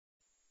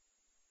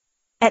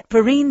At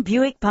Perrine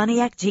Buick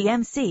Pontiac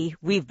GMC,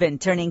 we've been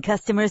turning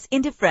customers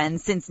into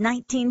friends since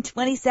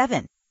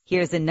 1927.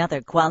 Here's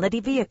another quality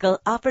vehicle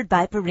offered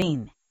by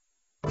Perrine.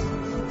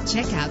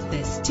 Check out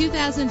this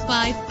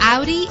 2005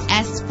 Audi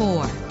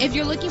S4. If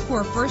you're looking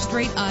for a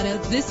first-rate auto,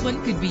 this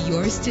one could be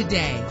yours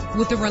today.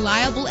 With a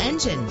reliable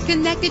engine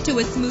connected to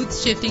a smooth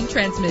shifting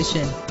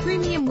transmission,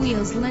 premium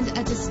wheels lend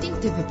a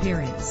distinctive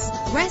appearance.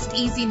 Rest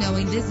easy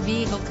knowing this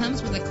vehicle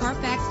comes with a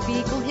Carfax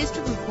Vehicle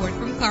History Report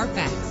from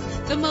Carfax,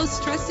 the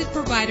most trusted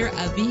provider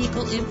of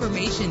vehicle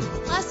information.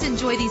 Plus,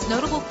 enjoy these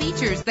notable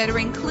features that are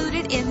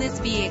included in this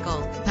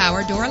vehicle: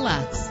 power door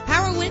locks,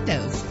 power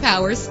windows,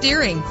 power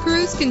steering,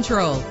 cruise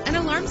control, an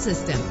alarm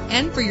system.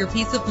 And for your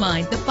peace of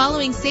mind, the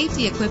following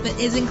safety equipment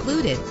is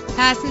included: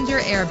 passenger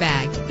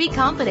airbag. Be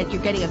confident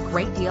you're getting a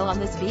great deal on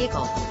this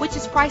vehicle, which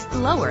is priced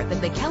lower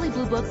than the Kelley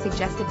Blue Book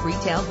suggested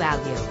retail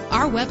value.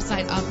 Our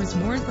website offers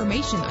more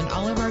information on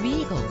all of our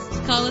vehicles.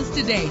 Call us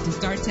today to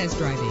start test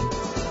driving.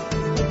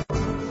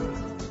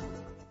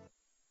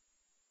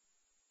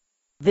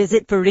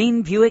 Visit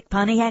Perrine Buick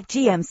Pontiac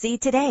GMC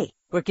today.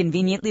 We're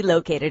conveniently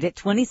located at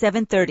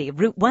 2730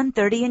 Route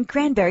 130 in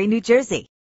Cranbury, New Jersey.